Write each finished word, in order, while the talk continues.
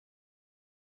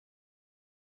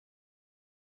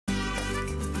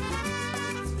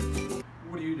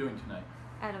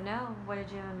I don't know. What did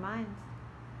you have in mind?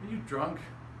 Are you drunk?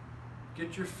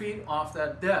 Get your feet off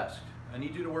that desk. I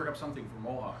need you to work up something for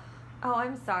Mohawk. Oh,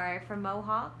 I'm sorry. For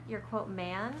Mohawk, your quote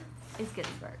man is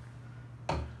Ginsburg.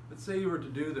 Let's say you were to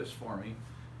do this for me,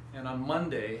 and on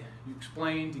Monday you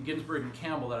explained to Ginsburg and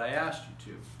Campbell that I asked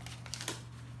you to.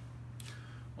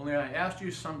 Only I asked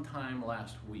you sometime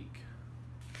last week.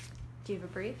 Do you have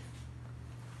a brief?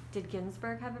 Did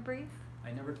Ginsburg have a brief?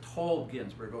 I never told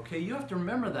Ginsburg, okay? You have to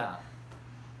remember that.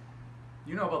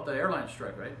 You know about the airline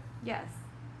strike, right? Yes.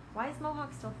 Why is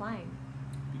Mohawk still flying?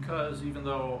 Because even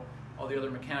though all the other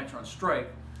mechanics are on strike,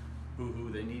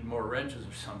 boo-hoo, they need more wrenches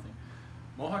or something,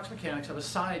 Mohawk's mechanics have a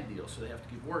side deal, so they have to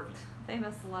keep working. They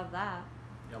must love that.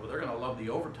 Yeah, well, they're going to love the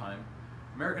overtime.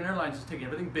 American Airlines is taking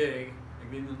everything big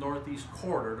and getting the Northeast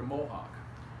Corridor to Mohawk.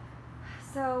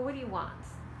 So what do you want?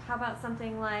 How about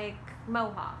something like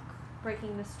Mohawk,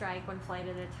 breaking the strike one flight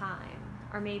at a time?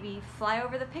 Or maybe fly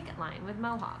over the picket line with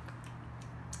Mohawk?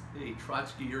 Hey,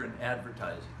 Trotsky, you're in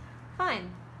advertising.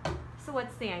 Fine. So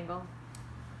what's the angle?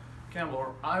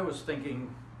 Campbell, I was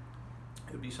thinking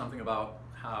it would be something about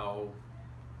how,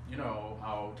 you know,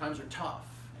 how times are tough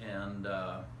and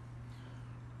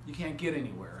you can't get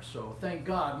anywhere. So thank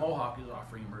God Mohawk is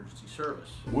offering emergency service.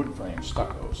 Wood frame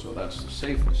stucco, so that's the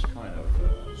safest kind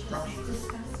of structure. This is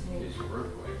disgusting. These are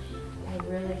earthquakes. I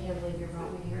really can't believe you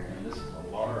brought me here. And this is a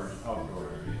large outdoor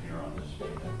area here on this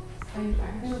pavement.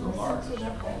 I'm This is the going to largest listen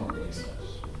to home in that. this.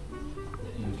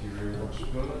 The interior looks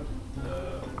good.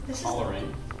 This is- The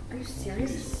coloring, Are you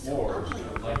serious? these floors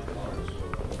are light colors.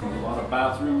 A lot of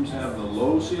bathrooms have the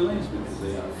low ceilings because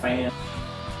they have fans.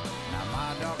 Now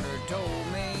my doctor told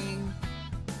me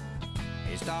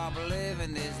he stopped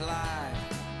living this life.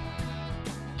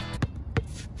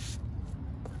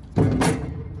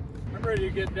 I'm ready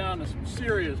to get down to some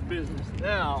serious business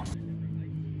now.